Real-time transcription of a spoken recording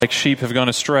Like sheep have gone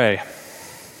astray.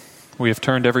 We have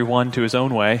turned every one to his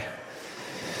own way,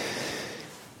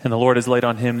 and the Lord has laid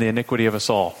on him the iniquity of us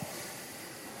all.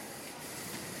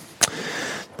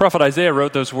 The prophet Isaiah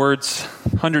wrote those words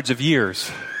hundreds of years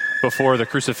before the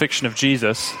crucifixion of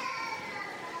Jesus,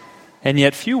 and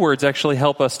yet few words actually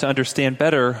help us to understand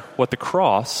better what the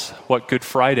cross, what Good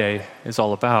Friday is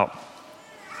all about.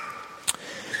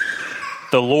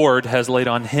 The Lord has laid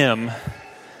on him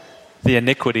the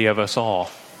iniquity of us all.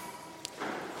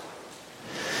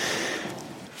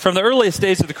 From the earliest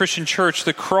days of the Christian church,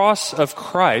 the cross of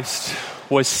Christ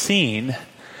was seen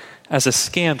as a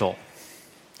scandal.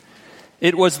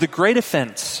 It was the great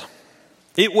offense.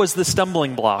 It was the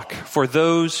stumbling block for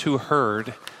those who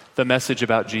heard the message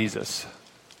about Jesus.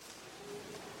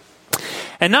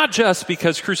 And not just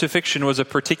because crucifixion was a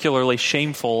particularly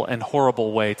shameful and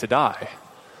horrible way to die,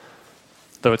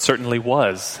 though it certainly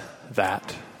was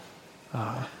that.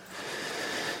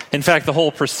 In fact, the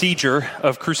whole procedure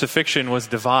of crucifixion was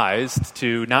devised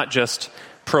to not just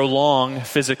prolong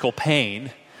physical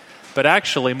pain, but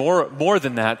actually more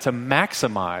than that, to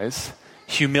maximize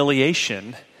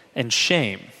humiliation and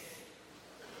shame.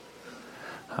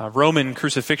 Roman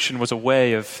crucifixion was a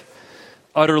way of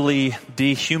utterly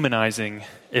dehumanizing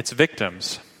its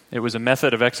victims. It was a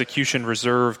method of execution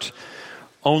reserved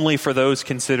only for those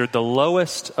considered the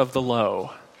lowest of the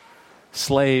low: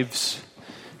 slaves,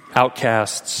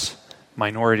 outcasts,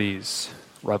 minorities,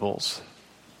 rebels.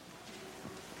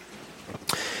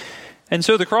 And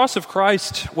so the cross of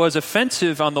Christ was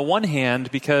offensive on the one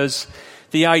hand because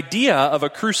the idea of a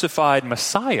crucified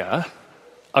Messiah,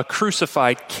 a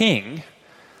crucified king,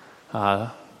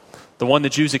 the one the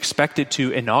Jews expected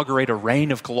to inaugurate a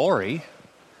reign of glory,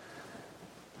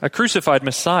 a crucified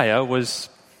Messiah was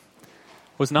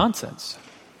nonsense.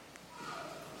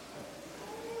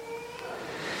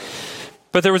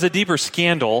 But there was a deeper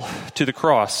scandal to the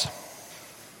cross.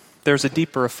 There's a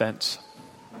deeper offense.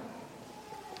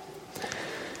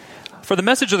 For the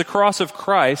message of the cross of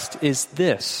Christ is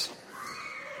this.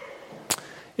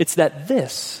 It's that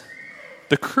this,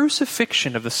 the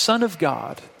crucifixion of the Son of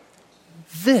God,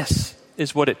 this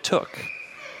is what it took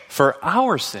for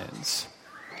our sins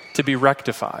to be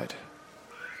rectified,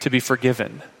 to be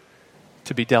forgiven,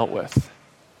 to be dealt with.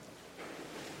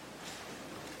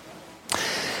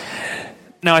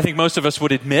 Now, I think most of us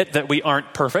would admit that we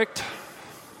aren't perfect.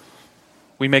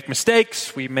 We make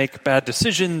mistakes, we make bad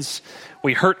decisions,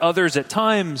 we hurt others at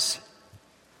times.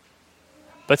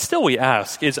 But still we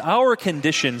ask, is our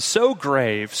condition so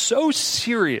grave, so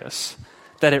serious,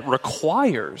 that it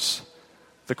requires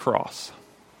the cross?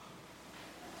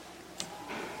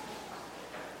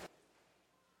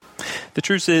 The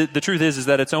truth is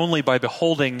that it's only by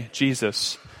beholding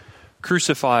Jesus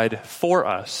crucified for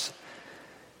us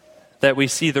that we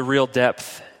see the real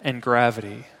depth and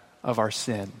gravity of our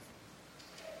sin.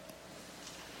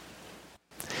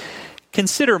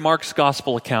 Consider Mark's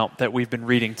gospel account that we've been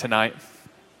reading tonight.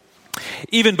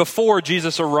 Even before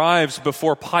Jesus arrives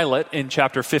before Pilate in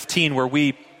chapter 15, where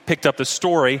we picked up the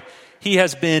story, he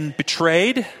has been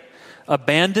betrayed,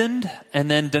 abandoned,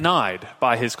 and then denied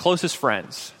by his closest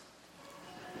friends.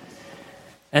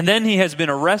 And then he has been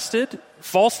arrested,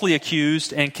 falsely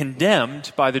accused, and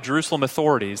condemned by the Jerusalem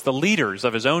authorities, the leaders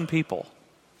of his own people.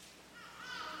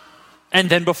 And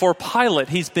then before Pilate,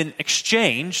 he's been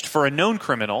exchanged for a known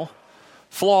criminal,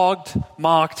 flogged,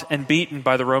 mocked, and beaten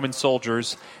by the Roman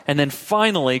soldiers, and then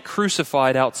finally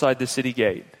crucified outside the city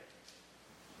gate,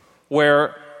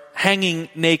 where hanging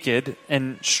naked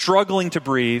and struggling to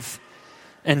breathe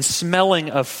and smelling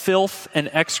of filth and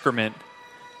excrement,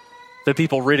 the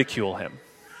people ridicule him.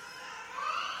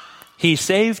 He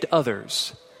saved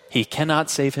others. He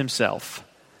cannot save himself.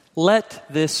 Let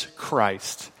this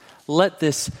Christ, let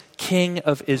this King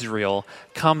of Israel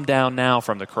come down now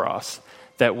from the cross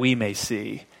that we may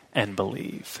see and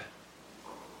believe.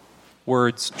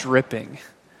 Words dripping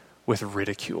with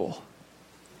ridicule.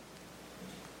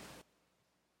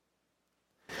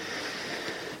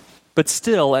 But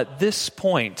still, at this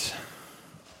point,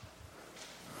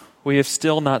 we have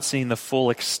still not seen the full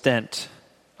extent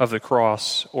of the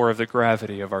cross or of the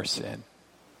gravity of our sin.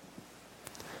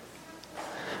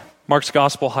 Mark's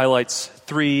gospel highlights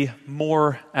three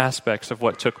more aspects of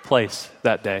what took place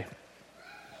that day.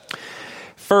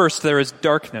 First, there is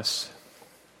darkness.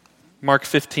 Mark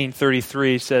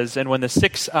 15:33 says, "And when the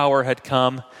 6th hour had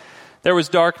come, there was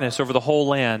darkness over the whole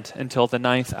land until the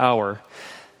 9th hour.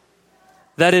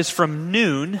 That is from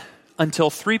noon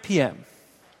until 3 p.m.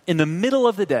 In the middle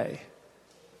of the day,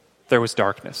 there was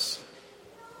darkness."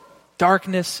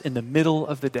 Darkness in the middle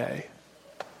of the day.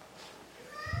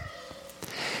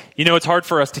 You know, it's hard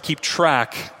for us to keep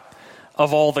track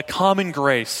of all the common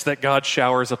grace that God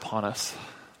showers upon us.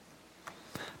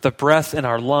 The breath in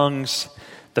our lungs,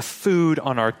 the food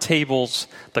on our tables,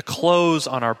 the clothes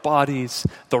on our bodies,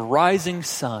 the rising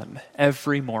sun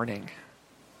every morning.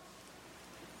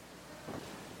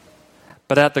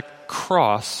 But at the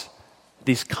cross,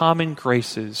 these common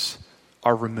graces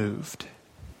are removed.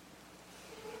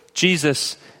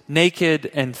 Jesus, naked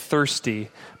and thirsty,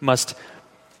 must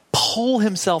pull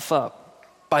himself up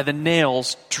by the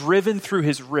nails driven through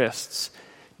his wrists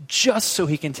just so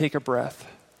he can take a breath.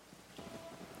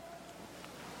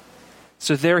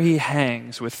 So there he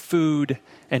hangs with food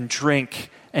and drink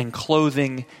and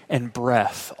clothing and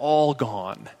breath all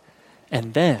gone.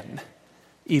 And then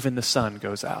even the sun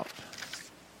goes out.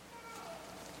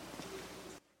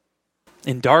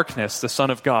 In darkness, the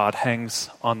Son of God hangs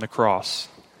on the cross.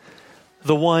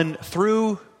 The one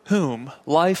through whom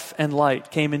life and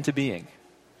light came into being.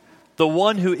 The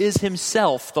one who is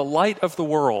himself the light of the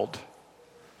world.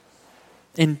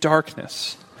 In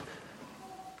darkness,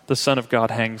 the Son of God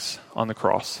hangs on the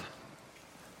cross.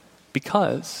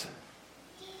 Because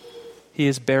he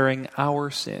is bearing our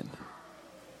sin.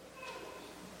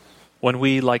 When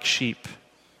we, like sheep,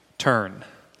 turn,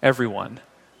 everyone,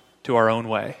 to our own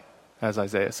way, as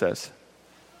Isaiah says.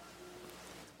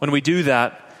 When we do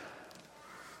that,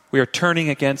 we are turning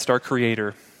against our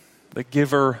Creator, the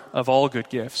giver of all good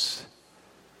gifts.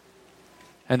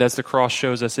 And as the cross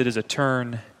shows us, it is a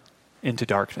turn into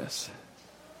darkness.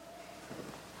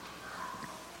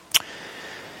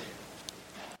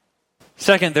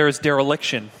 Second, there is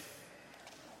dereliction.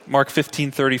 Mark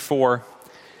 15:34.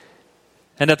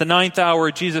 And at the 9th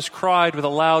hour, Jesus cried with a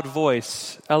loud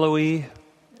voice, Eloi,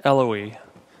 Eloi,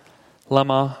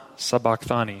 lama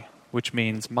sabachthani, which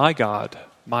means, my God,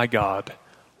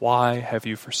 why have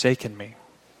you forsaken me?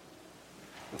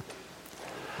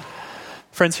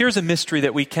 Friends, here's a mystery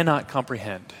that we cannot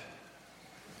comprehend.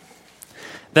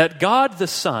 That God the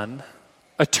Son,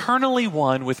 eternally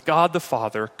one with God the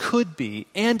Father, could be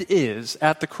and is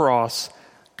at the cross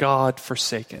God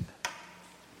forsaken.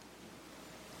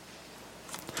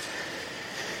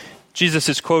 Jesus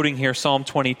is quoting here Psalm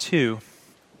 22.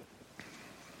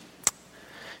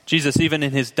 Jesus, even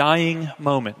in his dying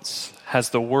moments,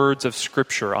 has the words of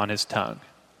Scripture on his tongue.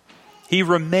 He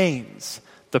remains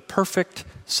the perfect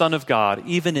Son of God,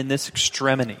 even in this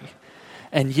extremity,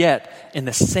 and yet, in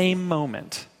the same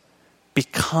moment,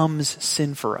 becomes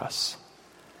sin for us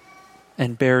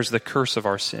and bears the curse of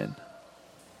our sin.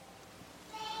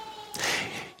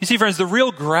 You see, friends, the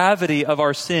real gravity of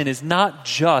our sin is not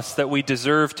just that we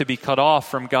deserve to be cut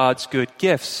off from God's good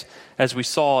gifts, as we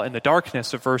saw in the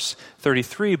darkness of verse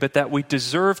 33, but that we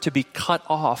deserve to be cut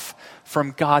off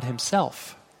from God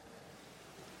himself.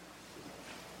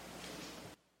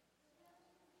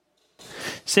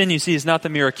 Sin, you see, is not the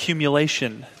mere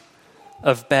accumulation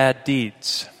of bad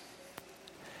deeds.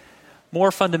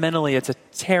 More fundamentally, it's a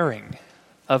tearing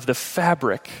of the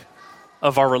fabric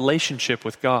of our relationship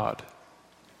with God.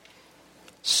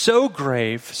 So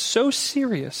grave, so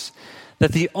serious,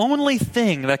 that the only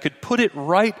thing that could put it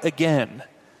right again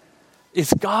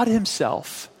is God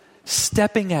himself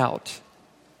stepping out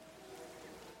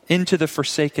into the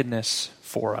forsakenness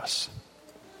for us.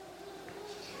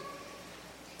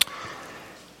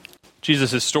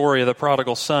 Jesus' story of the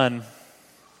prodigal son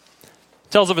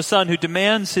tells of a son who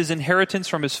demands his inheritance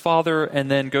from his father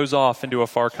and then goes off into a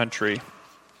far country.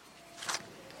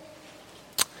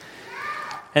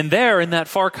 And there, in that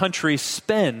far country,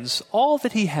 spends all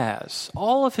that he has,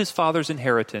 all of his father's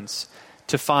inheritance,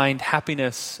 to find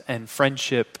happiness and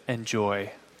friendship and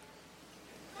joy.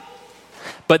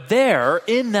 But there,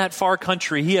 in that far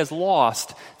country, he has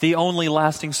lost the only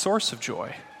lasting source of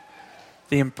joy,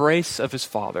 the embrace of his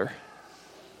father.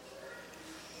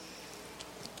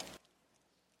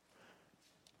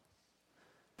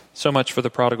 So much for the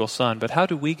prodigal son, but how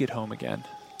do we get home again?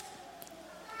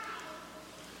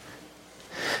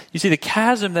 You see, the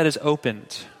chasm that is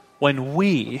opened when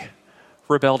we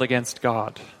rebelled against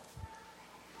God,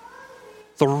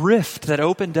 the rift that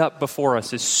opened up before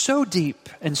us is so deep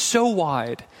and so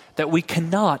wide that we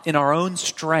cannot, in our own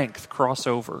strength, cross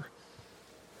over.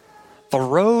 The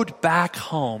road back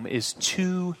home is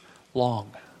too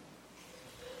long.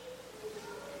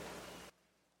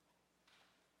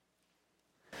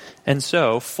 And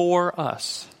so, for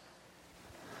us,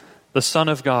 the Son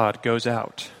of God goes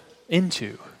out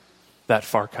into that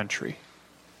far country.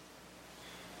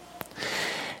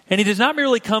 And he does not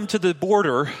merely come to the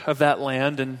border of that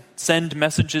land and send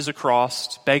messages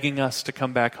across begging us to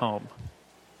come back home.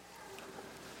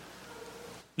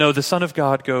 No, the Son of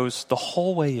God goes the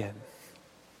whole way in,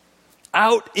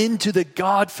 out into the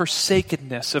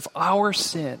God-forsakenness of our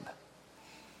sin.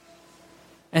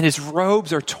 And his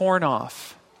robes are torn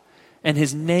off, and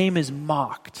his name is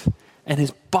mocked, and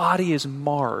his body is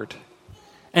marred.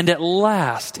 And at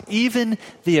last, even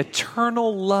the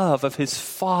eternal love of his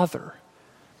Father,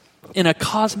 in a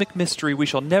cosmic mystery we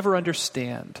shall never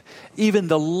understand, even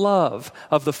the love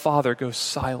of the Father goes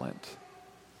silent.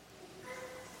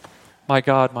 My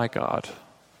God,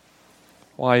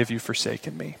 why have you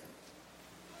forsaken me?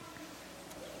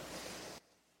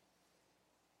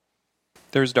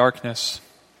 There's darkness,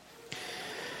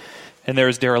 and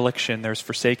there's dereliction, there's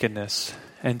forsakenness,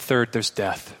 and third, there's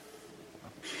death.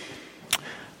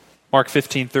 Mark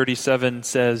 15:37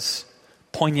 says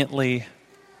poignantly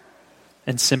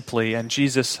and simply, and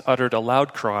Jesus uttered a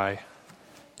loud cry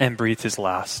and breathed his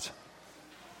last.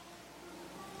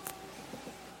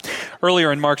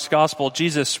 Earlier in Mark's gospel,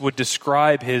 Jesus would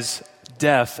describe his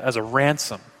death as a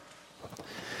ransom.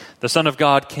 The Son of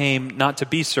God came not to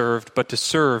be served, but to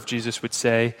serve, Jesus would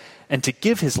say, and to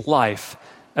give his life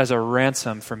as a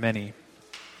ransom for many.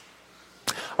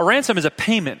 A ransom is a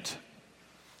payment.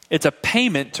 It's a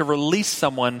payment to release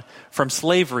someone from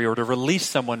slavery or to release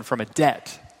someone from a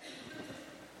debt.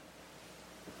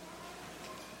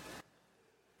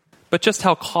 But just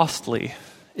how costly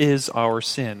is our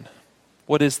sin?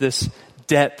 What is this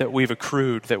debt that we've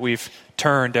accrued, that we've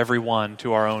turned everyone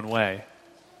to our own way?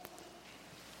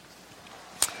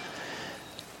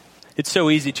 It's so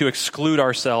easy to exclude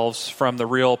ourselves from the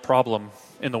real problem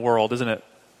in the world, isn't it?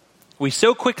 We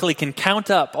so quickly can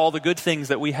count up all the good things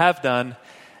that we have done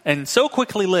and so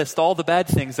quickly list all the bad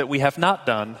things that we have not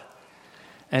done,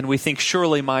 and we think,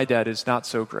 surely my debt is not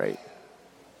so great.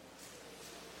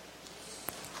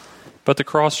 But the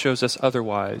cross shows us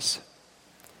otherwise.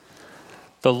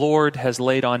 The Lord has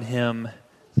laid on him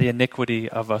the iniquity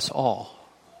of us all.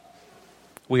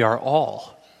 We are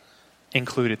all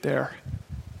included there.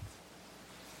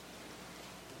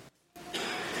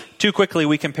 Too quickly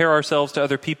we compare ourselves to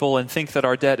other people and think that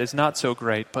our debt is not so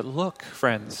great. But look,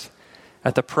 friends,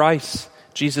 at the price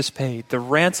Jesus paid, the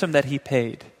ransom that he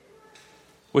paid,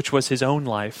 which was his own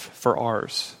life for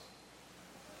ours.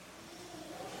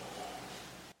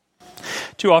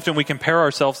 Too often we compare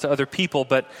ourselves to other people,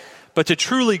 but to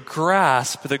truly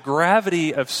grasp the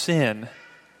gravity of sin,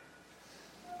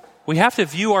 we have to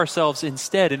view ourselves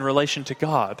instead in relation to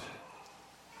God.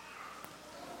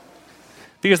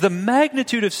 Because the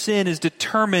magnitude of sin is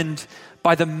determined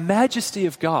by the majesty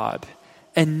of God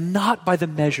and not by the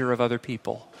measure of other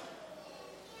people.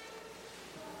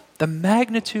 The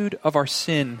magnitude of our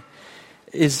sin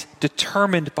is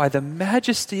determined by the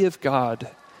majesty of God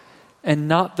and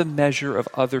not the measure of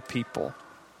other people.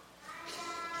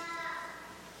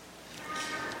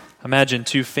 Imagine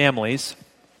two families.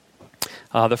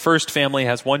 The first family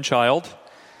has one child.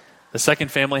 The second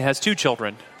family has two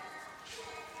children.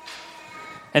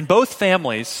 And both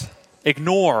families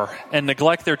ignore and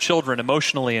neglect their children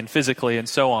emotionally and physically and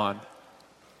so on.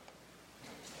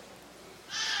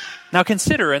 Now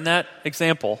consider in that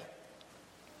example,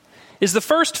 is the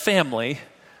first family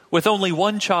with only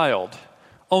one child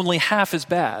only half as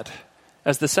bad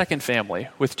as the second family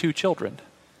with two children?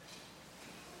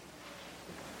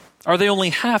 Are they only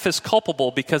half as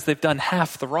culpable because they've done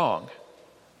half the wrong?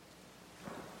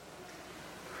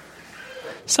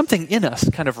 Something in us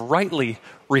kind of rightly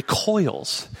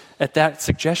recoils at that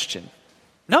suggestion.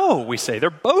 No, we say, they're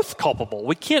both culpable.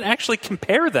 We can't actually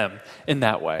compare them in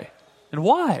that way. And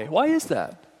why? Why is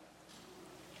that?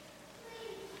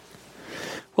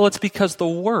 Well, it's because the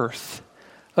worth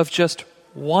of just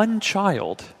one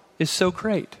child is so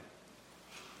great.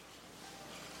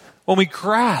 When we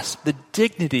grasp the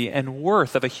dignity and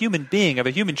worth of a human being, of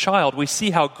a human child, we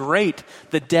see how great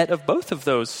the debt of both of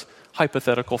those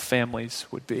hypothetical families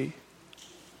would be.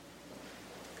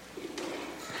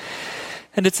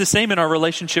 And it's the same in our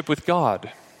relationship with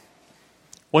God.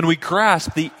 When we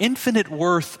grasp the infinite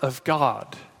worth of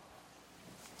God,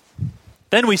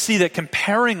 then we see that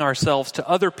comparing ourselves to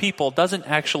other people doesn't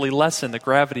actually lessen the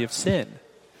gravity of sin.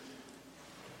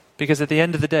 Because at the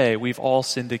end of the day, we've all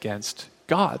sinned against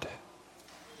God.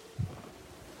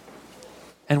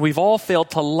 And we've all failed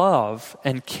to love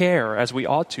and care as we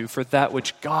ought to for that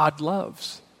which God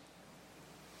loves.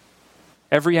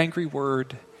 Every angry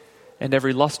word and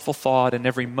every lustful thought and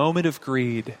every moment of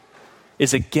greed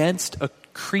is against a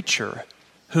creature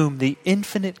whom the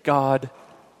infinite God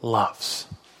loves.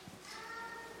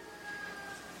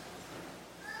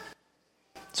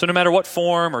 So no matter what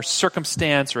form or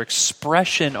circumstance or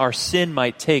expression our sin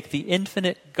might take, the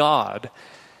infinite God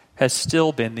has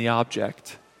still been the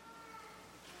object.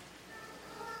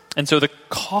 And so the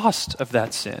cost of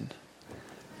that sin,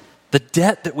 The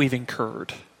debt that we've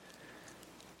incurred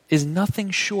is nothing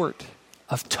short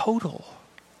of total.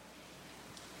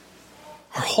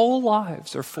 Our whole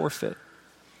lives are forfeit.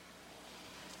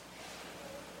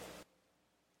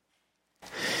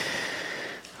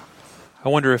 I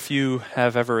wonder if you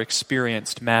have ever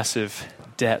experienced massive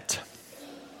debt.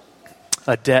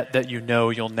 A debt that you know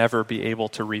you'll never be able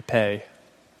to repay.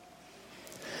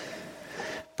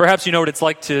 Perhaps you know what it's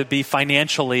like to be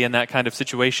financially in that kind of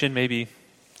situation, maybe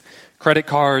credit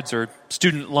cards or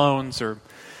student loans or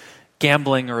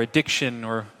gambling or addiction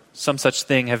or some such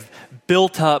thing have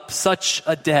built up such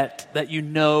a debt that you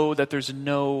know that there's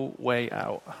no way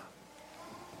out.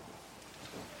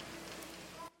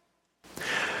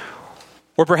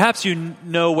 Or perhaps you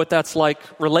know what that's like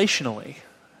relationally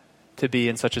to be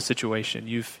in such a situation.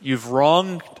 You've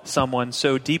wronged someone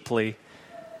so deeply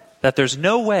that there's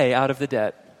no way out of the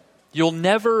debt. You'll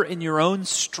never in your own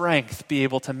strength be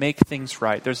able to make things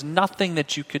right. There's nothing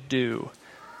that you could do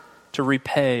to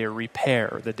repay or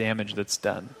repair the damage that's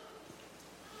done.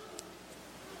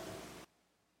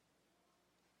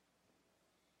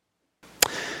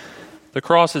 The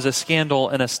cross is a scandal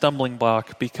and a stumbling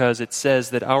block because it says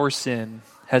that our sin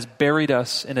has buried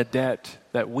us in a debt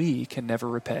that we can never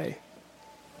repay.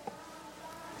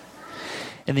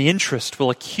 And the interest will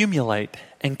accumulate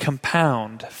and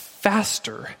compound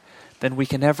faster than we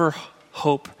can ever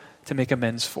hope to make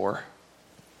amends for.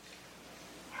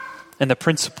 And the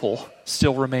principle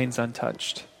still remains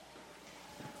untouched.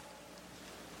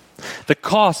 The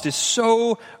cost is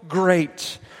so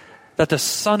great that the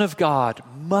Son of God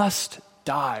must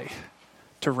die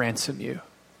to ransom you.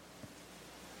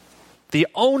 The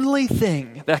only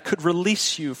thing that could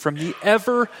release you from the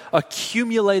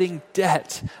ever-accumulating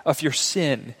debt of your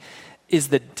sin is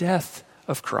the death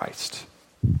of Christ,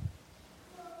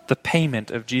 the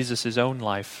payment of Jesus' own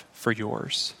life for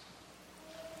yours.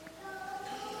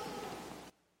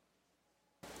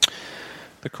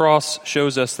 The cross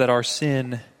shows us that our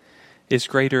sin is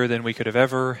greater than we could have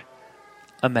ever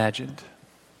imagined.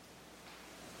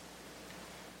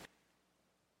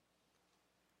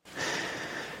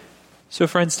 So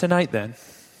friends, tonight then,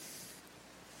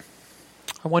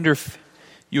 I wonder if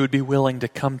you would be willing to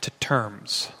come to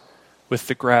terms with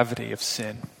the gravity of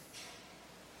sin.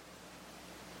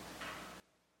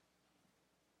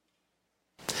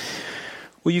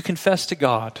 Will you confess to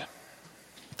God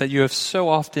that you have so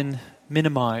often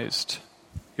minimized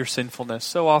your sinfulness,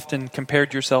 so often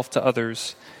compared yourself to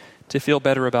others to feel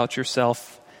better about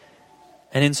yourself,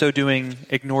 and in so doing,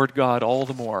 ignored God all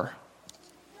the more?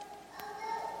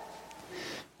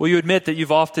 Will you admit that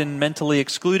you've often mentally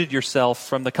excluded yourself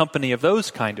from the company of those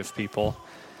kind of people,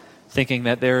 thinking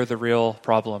that they're the real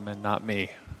problem and not me?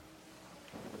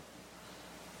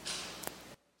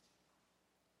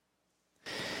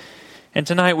 And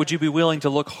tonight, would you be willing to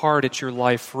look hard at your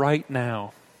life right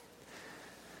now?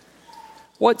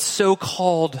 What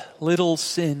so-called little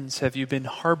sins have you been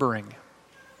harboring?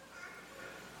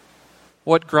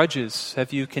 What grudges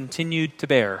have you continued to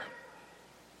bear?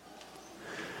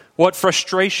 What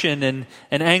frustration and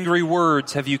angry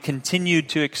words have you continued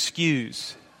to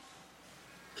excuse?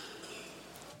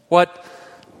 What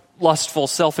lustful,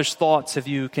 selfish thoughts have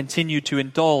you continued to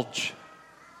indulge?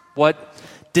 What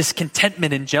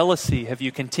discontentment and jealousy have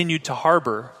you continued to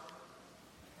harbor?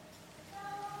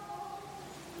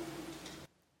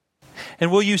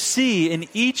 And will you see in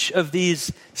each of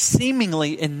these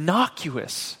seemingly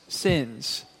innocuous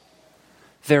sins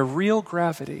their real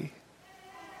gravity?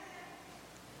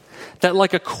 That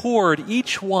like a cord,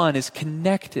 each one is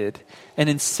connected and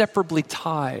inseparably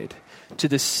tied to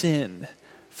the sin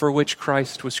for which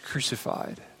Christ was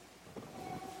crucified.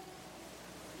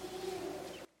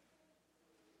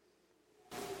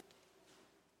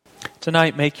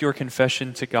 Tonight, make your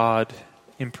confession to God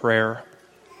in prayer.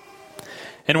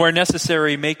 And where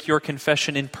necessary, make your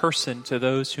confession in person to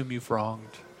those whom you've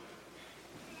wronged.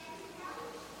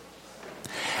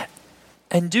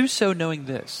 And do so knowing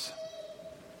this,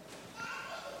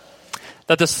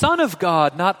 that the Son of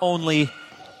God not only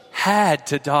had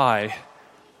to die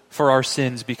for our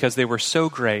sins because they were so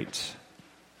great,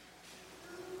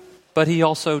 but he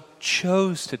also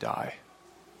chose to die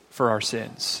for our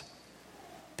sins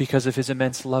because of his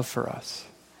immense love for us.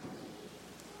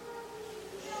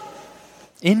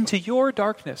 Into your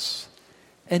darkness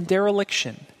and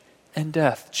dereliction and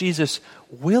death, Jesus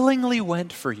willingly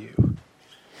went for you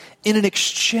in an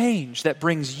exchange that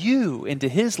brings you into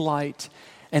his light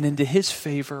and into his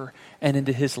favor and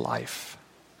into his life.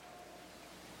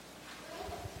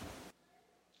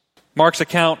 Mark's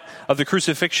account of the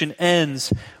crucifixion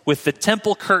ends with the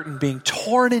temple curtain being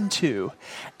torn in two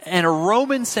and a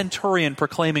Roman centurion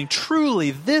proclaiming,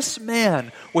 "Truly, this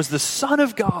man was the Son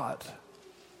of God."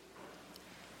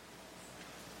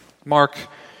 Mark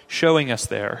showing us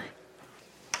there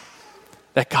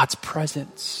that God's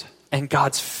presence and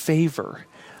God's favor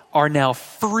are now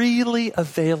freely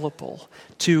available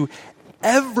to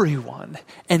everyone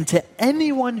and to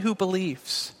anyone who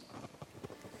believes,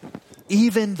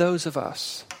 even those of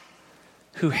us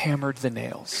who hammered the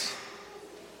nails.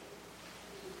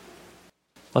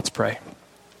 Let's pray.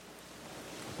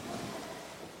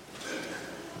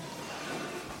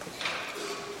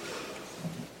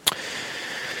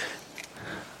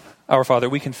 Our Father,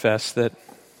 we confess that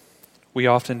we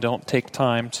often don't take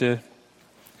time to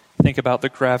think about the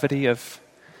gravity of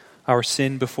our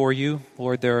sin before you.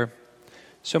 Lord, there are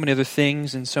so many other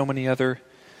things and so many other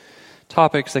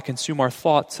topics that consume our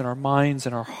thoughts and our minds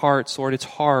and our hearts. Lord, it's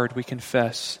hard, we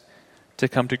confess, to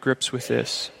come to grips with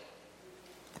this.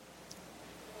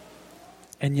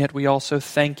 And yet we also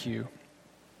thank you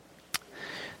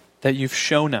that you've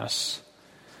shown us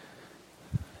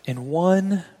in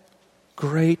one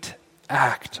great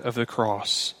act of the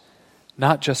cross,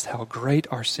 not just how great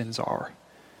our sins are,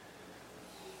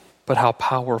 but how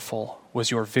powerful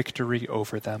was your victory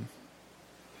over them.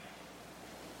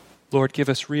 Lord, give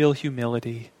us real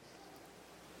humility.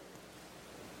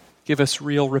 Give us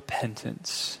real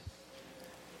repentance.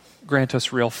 Grant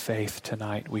us real faith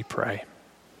tonight, we pray.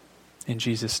 In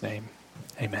Jesus' name,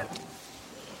 amen.